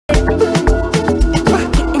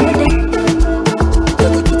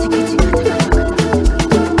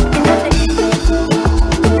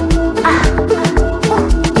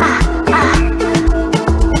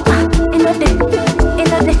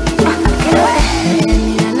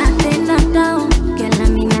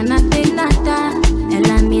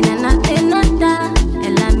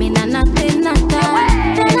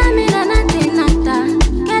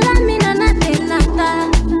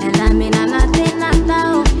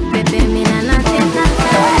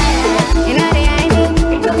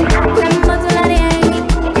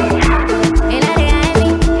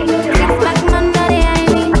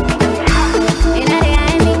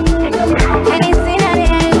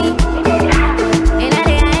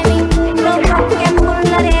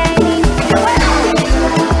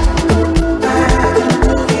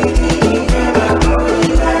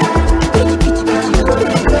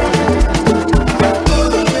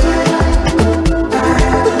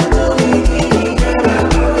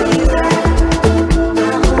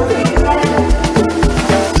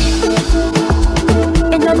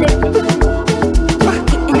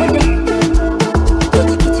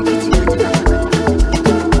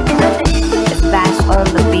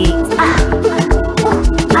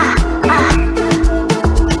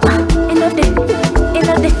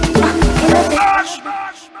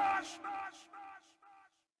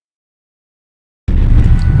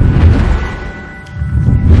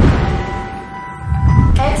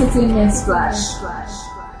Entertainment Splash.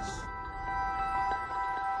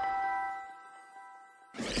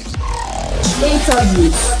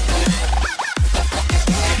 Interviews.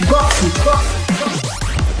 Gossip.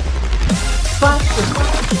 Fashion.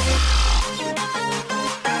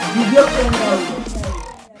 Video promo.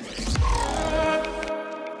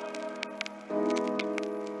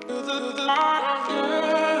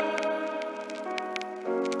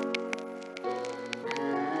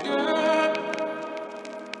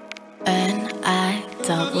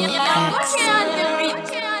 Nyxx.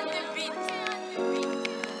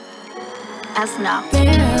 As now.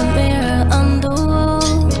 Mirror on the wall.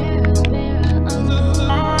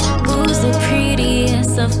 Who's the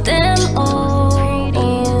prettiest of them all?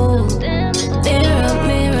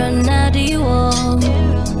 Mirror, now the wall.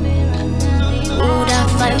 Would I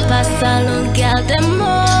find past salon girl them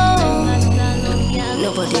all?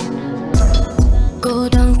 Nobody. Go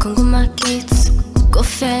down Congo markets. Go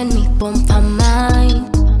fend me, bump a mine.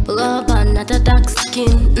 Rub another dark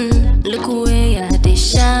skin, look where they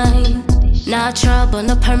shine. Natural but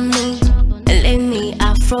not per me. Let me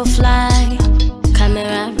afro fly.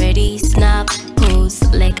 Camera ready, snap, pose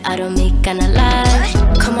like I don't make an lie.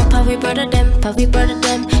 Come on, pa we brother them.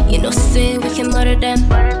 You know say we can murder them.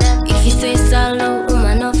 If you say solo,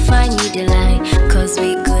 woman not fine, you the lie. Cause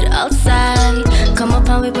we good outside. Come on,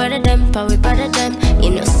 pa we brother them. You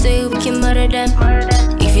know say we can murder them.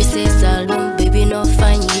 If you say solo, baby not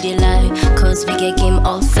fine, you the lie. Cause we get game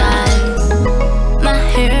outside. My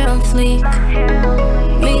hair on fleek,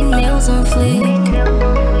 me nails on fleek,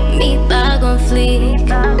 me bag on fleek,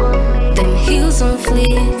 them heels on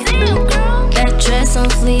fleek, that dress on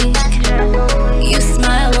fleek, you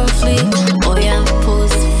smile on fleek. Oh yeah,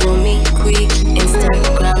 pose for me quick.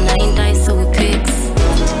 Instagram 9 dice so we pics.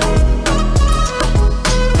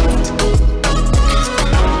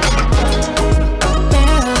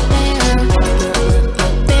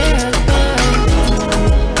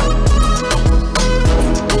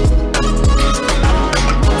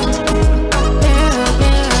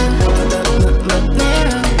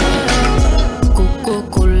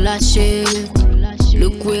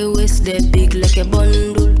 Look where waist they big like a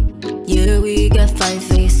bundle. Yeah, we got fine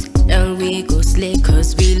face and we go slay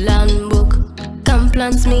cause we land book. Come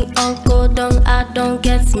plant me or go down, I don't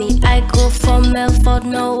get me. I go for Melford,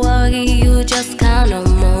 no worry, you just can't no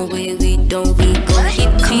more way we don't we go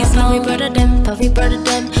hip. Come on, pa we brother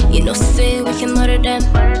them. You know say we can murder them.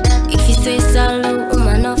 If you say solo,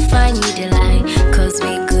 woman not fine, you the lie. Cause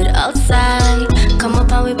we good outside. Come on,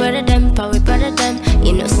 pa we brother them.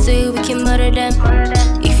 You know say we can murder them.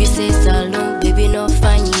 If you say solo, baby not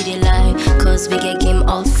fine, you the lie. Cause we get game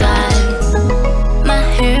outside. My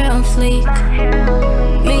hair on fleek,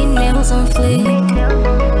 me nails on fleek,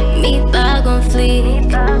 me bag on fleek,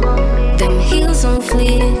 them heels on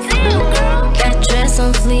fleek, that dress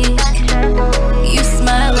on fleek, you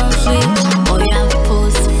smile on fleek. Oh yeah,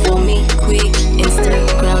 pose for me quick.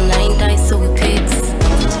 Instagram 9 dice so we pics.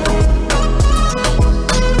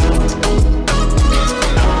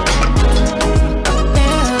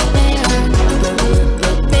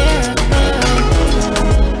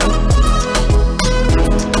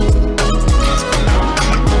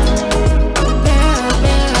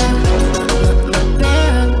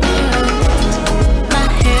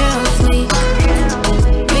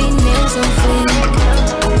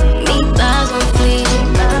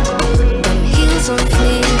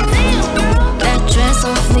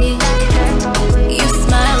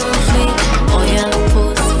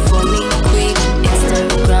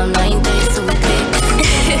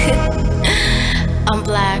 I'm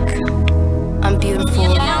black, I'm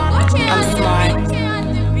beautiful, I'm smart.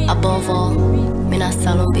 Above all, me not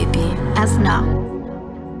salon baby. As now.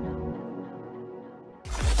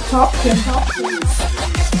 Top 10.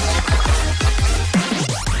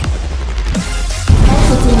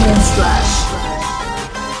 Entertainment Splash.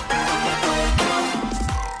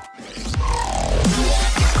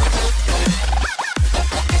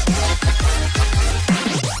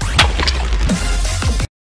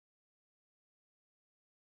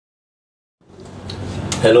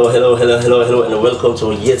 Hello, and welcome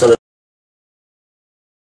to yet another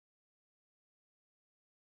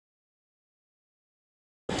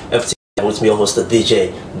FTN with me, your host,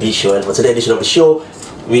 DJ B Show. And for today's edition of the show,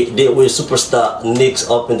 with superstar Nyxx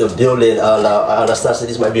up in the building. I understand that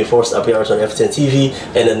this might be a first appearance on FTN TV,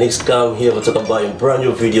 and the Nyxx come here to talk about a brand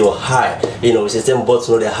new video, High. You know, it's a 10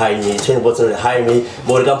 buttons they high me, 20 buttons they high me,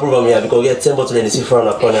 but they can prove on me because we get 10 buttons in the see from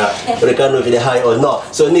the corner, but they can't know if they're high or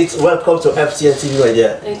not. So Nyxx, welcome to FTN TV right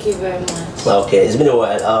there. Thank you very much. Okay, it's been a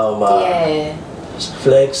while. Yeah.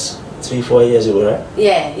 Flex 3-4 years ago, right?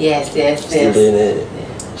 Yeah, yes. Still doing it.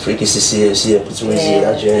 Freaky CC, Pretty Wizzy,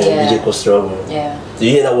 DJ Costro. Yeah. So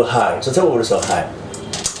you hear that with High. So tell me what the song High.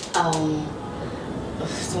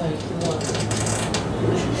 Sorry, no.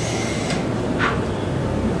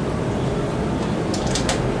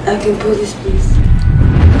 I can put this, please.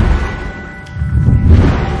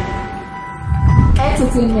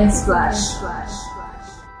 Entertainment Splash.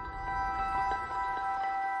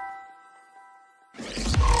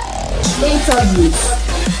 Interviews.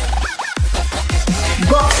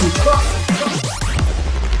 Gossip.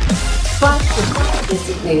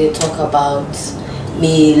 Basically, they talk about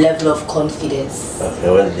me level of confidence. Okay,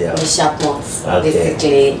 what is The sharp notes. Okay.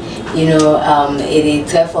 Basically, you know, it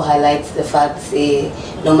therefore highlights the fact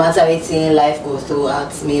no matter what life goes through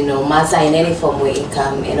at me, no matter in any form where it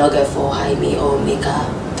can, it not get for high me or make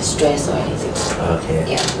her stress or anything.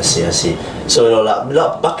 Okay. Yeah. I see. So you know,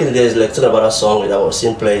 like back in the days, like talking about a song that was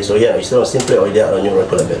Simple. So yeah, you still on Simple or you there on your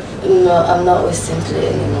record label? No, I'm not with Simple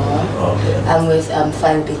anymore. Okay. I'm with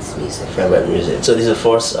Fine Beats Music. Fine Beats Music. So this is the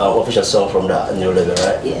first official song from that new label,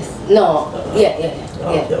 right? Yes. No. Yeah.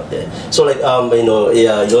 Okay. So like you know,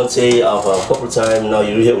 yeah, you don't say a couple of times now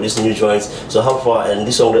you hear with these new joints. So how far and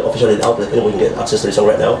this song officially out? Like anyone can get access to this song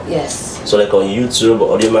right now? Yes. So like on YouTube,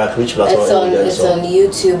 Audiomack, which platform? It's on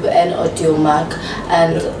YouTube and Audiomack,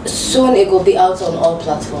 and soon it will be out on all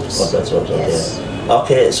platforms. All platforms. Yes.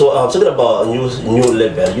 Okay. So talking about a new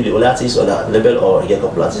label, you the only artist on that label or you get a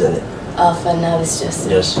couple artists in it? For now it's just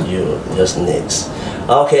Nyxx.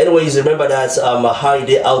 Okay, anyways, remember that High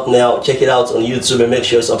Day out now. Check it out on YouTube and make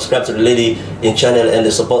sure you subscribe to the lady in channel and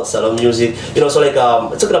the support Salon Music. You know, so like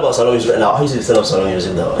talking about Salon Music right now, how is the trend of Salon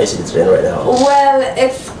Music now? How is the trend right now? Well,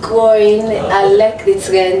 it's growing. I like the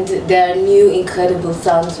trend. There are new incredible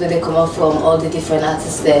sounds where they come up from all the different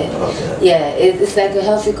artists there. Okay. Yeah, it's like a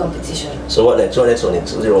healthy competition. So what next? What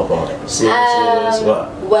do you work on? What?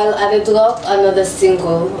 Well, I will drop another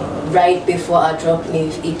single right before I drop my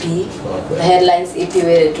EP. Okay. The Headlines EP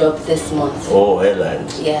will drop this month. Oh,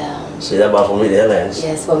 Headlines. Yeah. So that about for me, the Headlines.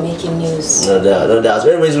 Yes, for making news. No doubt.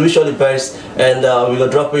 Anyways, we wish you all the best, and we're gonna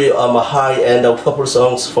drop you a High and a couple of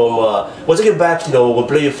songs from. We'll take it back. You know, we'll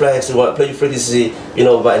play you Flex. We'll play you Freaky, you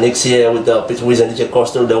know, by next year with Pretty Wizzy and DJ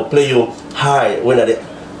Costa. They'll play you High when the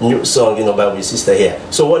new song, you know, by my sister here.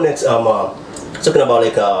 So what next? Talking about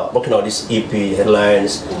like working on this EP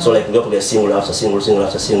Headlines. So like we got to get single after single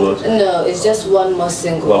after single. No, it's just one more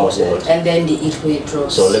single. One more single. And then the EP will drop.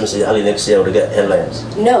 So let me see, early next year we'll get Headlines.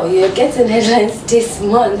 No, you're getting Headlines this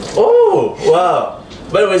month. Oh wow!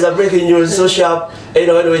 By the way, it's a breaking news, so sharp. You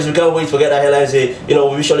know, anyways, we can't wait to get that Headlines. You know,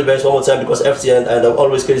 we wish you all the best one more time because FTN and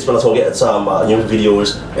always credits for us to get some new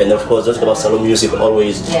videos, and of course, just about Salon Music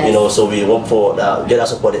always. Yes. You know, so we want for get our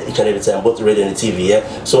support each and every time, both the radio and the TV.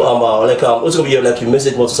 Yeah. So like what's gonna be like you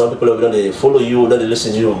message more to some people who don't follow you, don't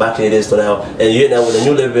listen to you back in the days to now, and you're now with a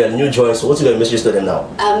new level, new joints. So what's your message to them now?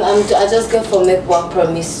 I just get for make one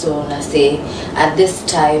promise soon. I say at this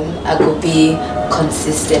time I could be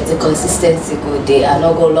consistent. The consistency good day. I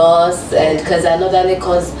not go lost, and because I know that it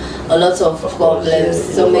cause a lot of problems.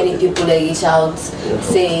 So many people they reach out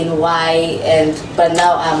saying why, but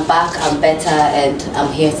now I'm back, I'm better, and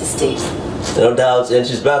I'm here to stay. No doubt, and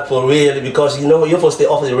she's back for real because you know you're supposed to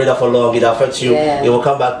stay off the radar for long. It affects you. Yeah. It will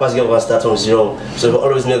come back, pass you over and start from zero. So you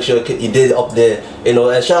always make sure you did up there. You know,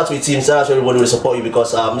 and shout out to your team, shout out to everybody who will support you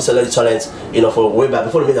because Mr. Lady Talent, you know, for way back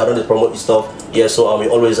before the minute I don't promote your stuff. Yeah, so we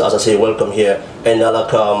always, as I say, welcome here. And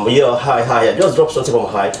like yeah, High, just drop something from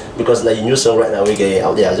High because like your new song right now we get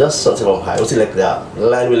out there. Just something from High. What's it like that? The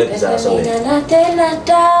line we like is that song.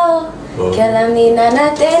 Elamina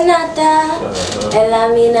na te nata,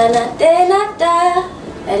 elamina na te nata,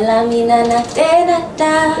 elamina na te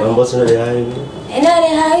nata. What's in the high?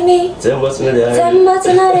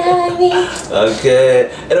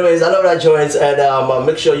 Okay. Anyways, I love that joint, and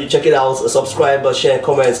make sure you check it out, subscribe, share,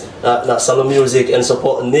 comment, Salon Music, and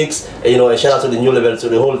support Nyxx. You know, and shout out to the new level, to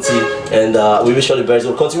the whole team, and we wish you all the best.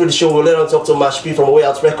 We'll continue the show. We'll later on talk to Mash P from Way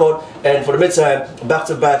Out Record, and for the meantime,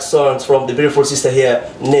 back-to-back songs from the beautiful sister here,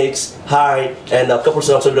 Nyxx, High, and a couple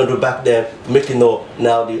songs we don't do back then, make you know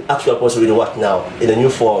now the actual person we do what now in a new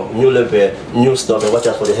form, new level, new stuff, and watch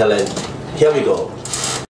out for the Helen. Here we go.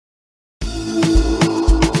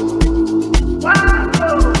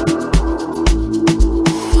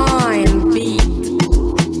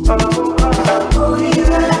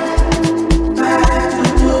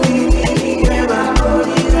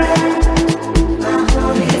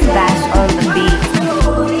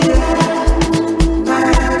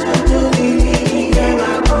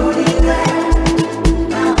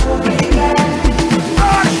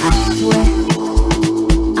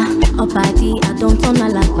 I don't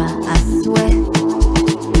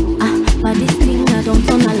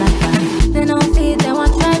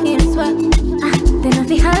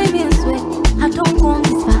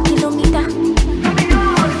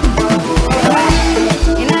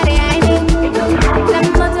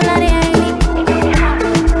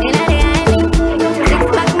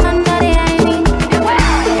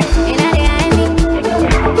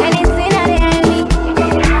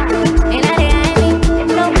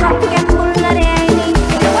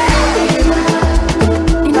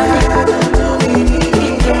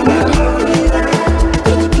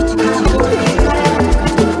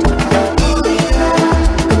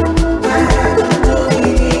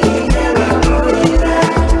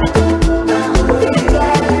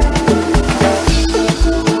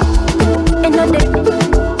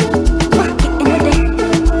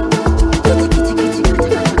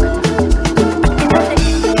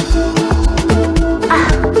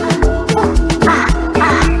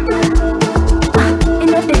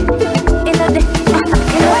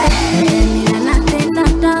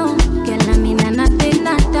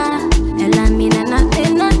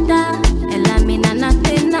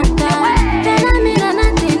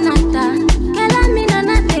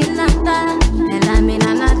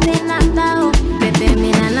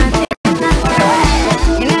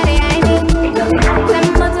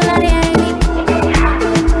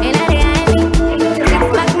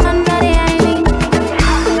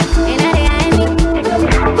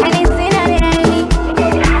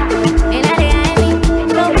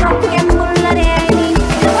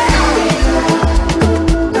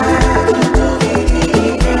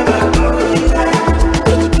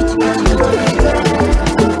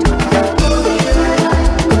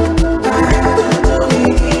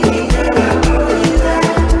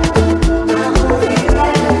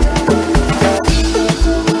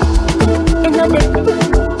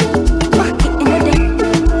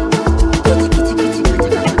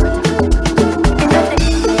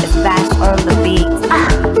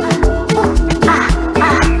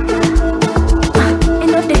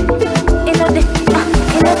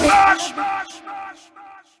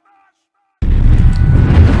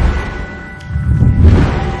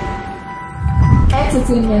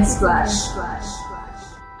Entertainment Splash.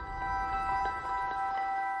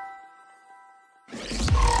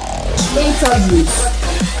 Interviews,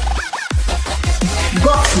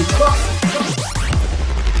 gossip,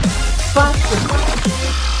 fashion,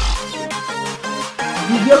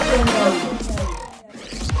 video premiere,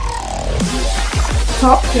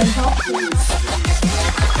 top 10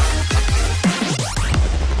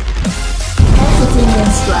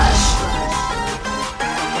 Entertainment Splash.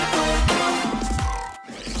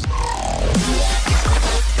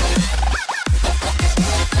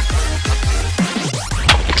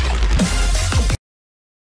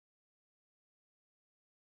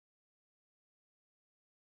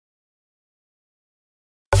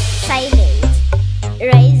 Silent,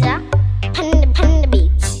 Riser, Panda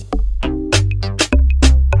Beach.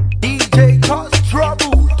 DJ cause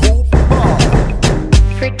trouble, dope bar.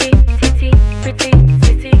 Freaky titty,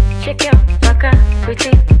 shake your baka.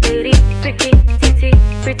 Pretty lady, freaky titty,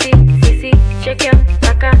 sissy, shake your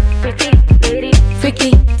baka. Pretty lady,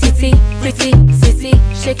 freaky titty, sissy,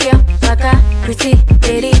 shake your baka. Pretty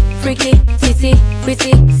lady, freaky titty,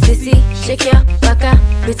 sissy, shake your baka.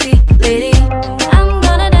 Pretty lady, I'm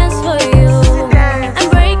gonna dance for you and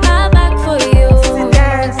break my back for you.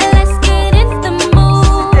 And let's get in the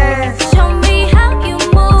mood. Show me how you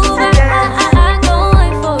move. I go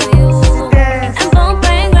in for you and bump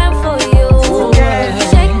and grind for you.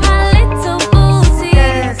 Shake my little booty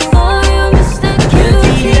for you, Mr.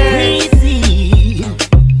 Cutie.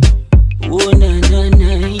 Oh na na na,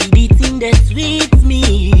 the thing that sweets me,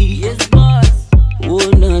 yes boss. Oh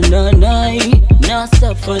na na na, now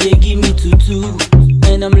stop for they give me tutu.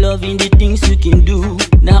 And I'm loving the things you can do.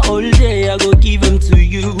 Now all day I go give them to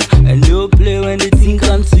you. And no play when the thing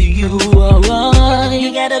comes to you. Oh, oh,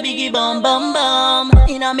 you got a biggie bum bum bum.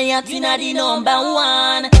 Inna me at inna the number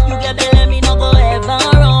one. You get belly me no go ever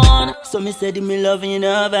run. So me said me loving you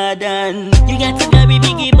never done. You got a very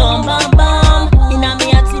biggie bum bum bum. Inna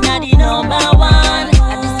me at inna the number one.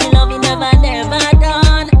 I just love you never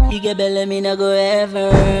done. You get belly me no go ever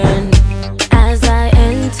run. As I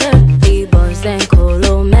enter, the boys and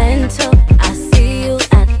colo mental. I see you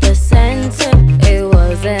at the center. It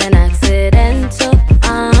was an accidental.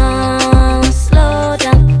 Slow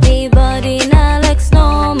down, me body now like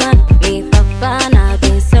snowman. Me papa now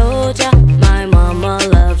been soldier. My mama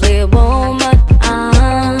lovely woman.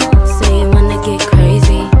 Say you wanna get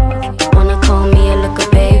crazy, wanna call me a little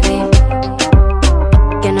baby.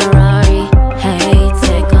 In a Rari, hey,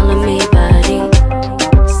 take all of me body.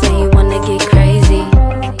 Say you wanna get crazy,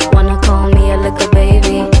 wanna call me a little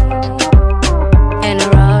baby. In a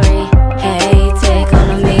Rari, hey, take all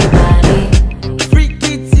of me body.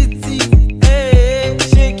 Freaky titty, hey,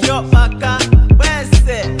 shake your baka. Where's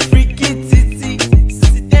it? Freaky titty,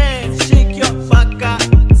 sit down, shake your baka.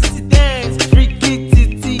 Sit down, freaky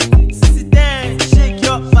titty, sit down, shake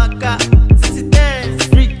your baka. Sit down,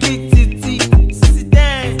 freaky titty, sit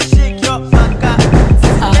down, shake your baka.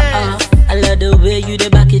 Sit down. I love the way you dey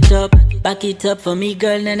back it up for me,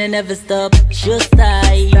 girl, and I never stop. Show style,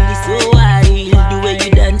 it's so wild. The way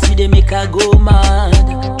you dance, you dey make her go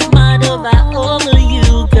mad over all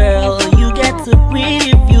you, girl. You get a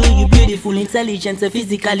pretty view, you beautiful, intelligent, and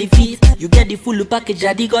physically fit. You get the full package,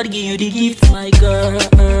 I God give you the gift, my girl.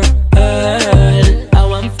 I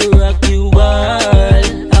want to rock you all,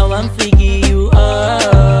 I want to give you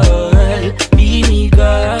all. Be me,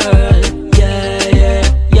 girl, yeah.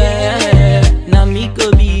 Now me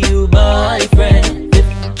go be you boyfriend,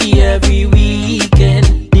 every weekend.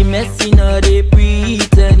 The messy no they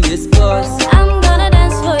pretend, yes boss. I'm gonna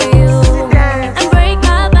dance for you and break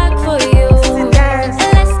my back for you. And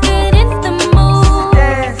let's get in the mood.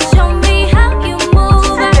 Show me how you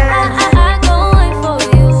move. I go in for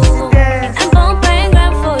you and bump and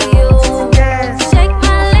grind for you. Shake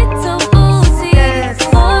my little booty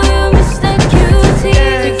for you, Mr. Cutie.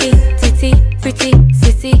 Freaky titty,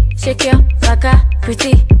 sissy, shake your baka.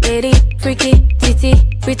 Pretty lady, freaky titty,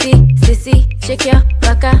 sissy, shake your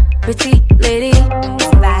baka. Pretty lady.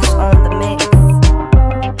 Splash on the mix.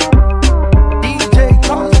 DJ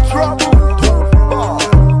cause trouble, dope bar.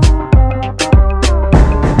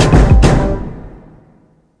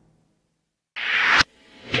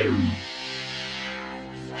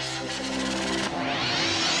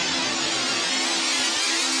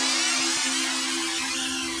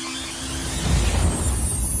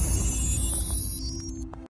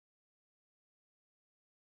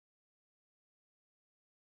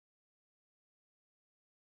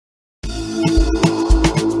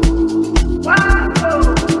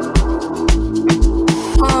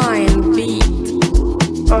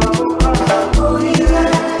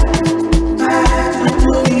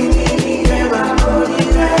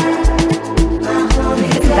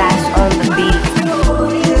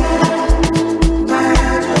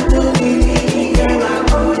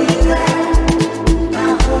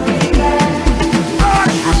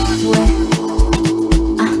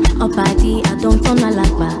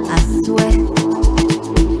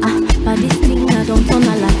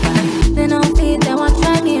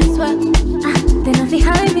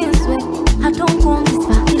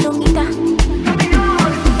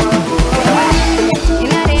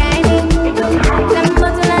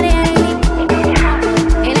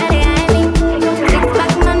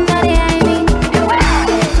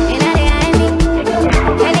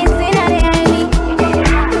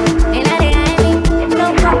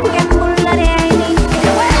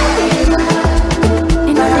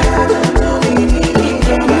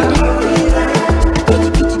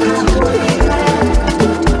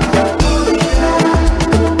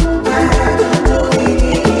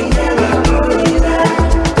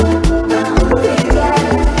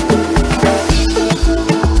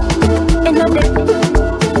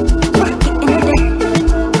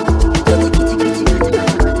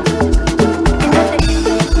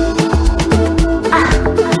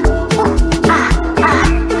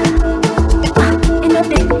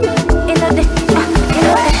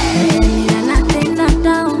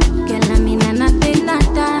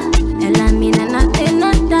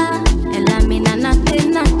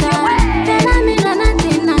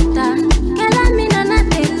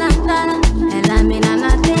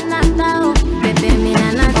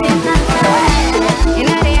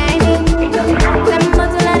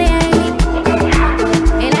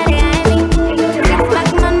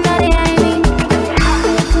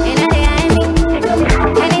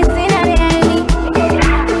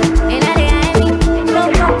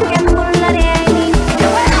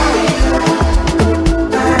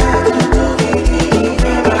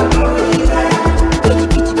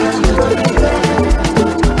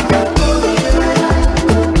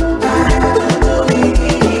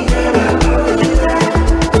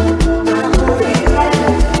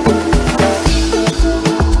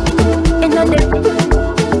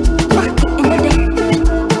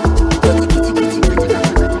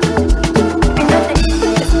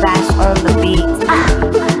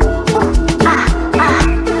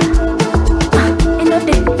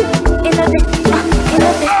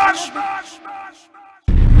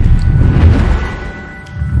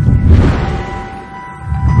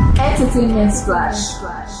 Entertainment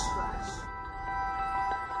Splash.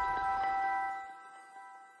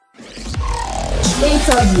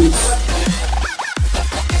 Interviews.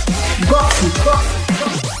 Gossip.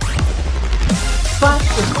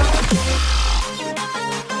 Fashion.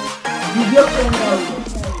 Video promo.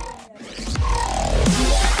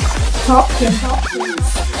 Top 10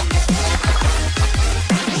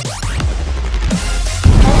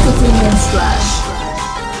 Entertainment Splash.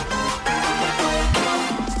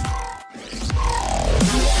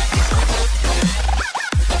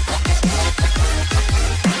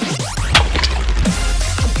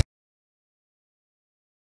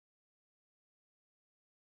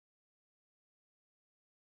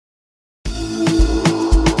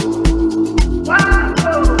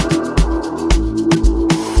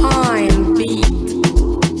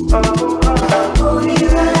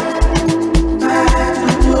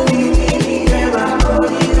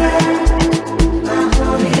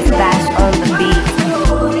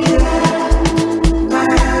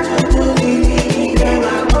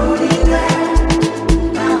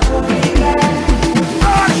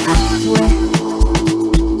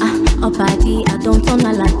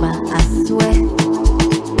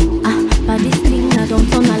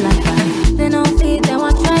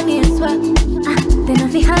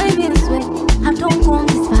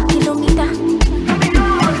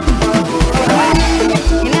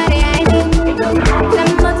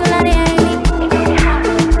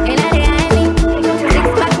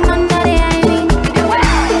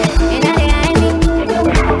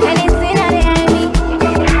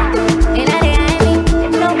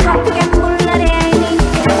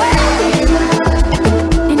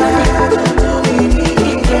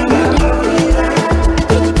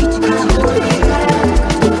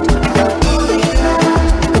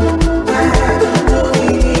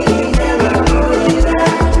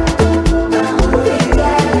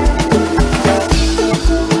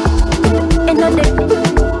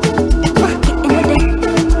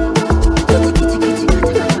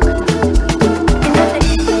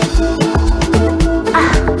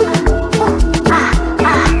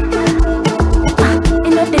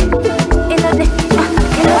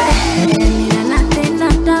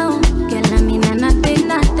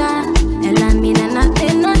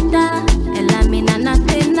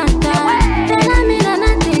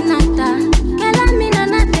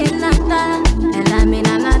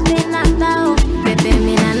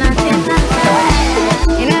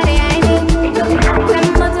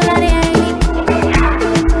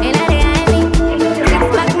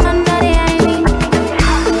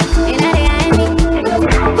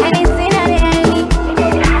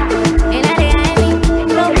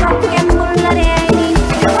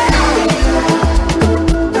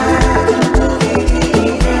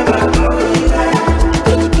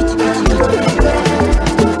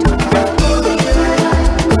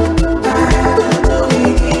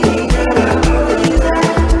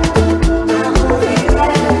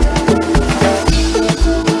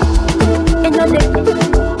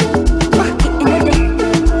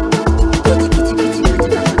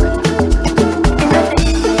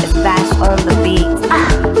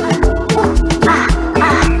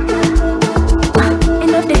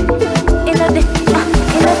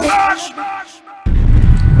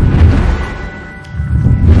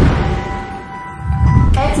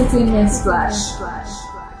 Entertainment Splash.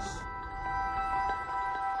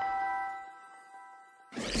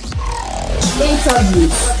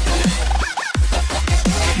 Interviews.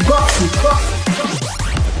 Gossip.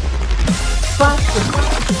 Fashion.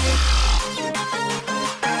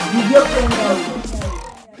 Video promo.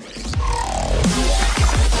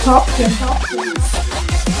 Top 10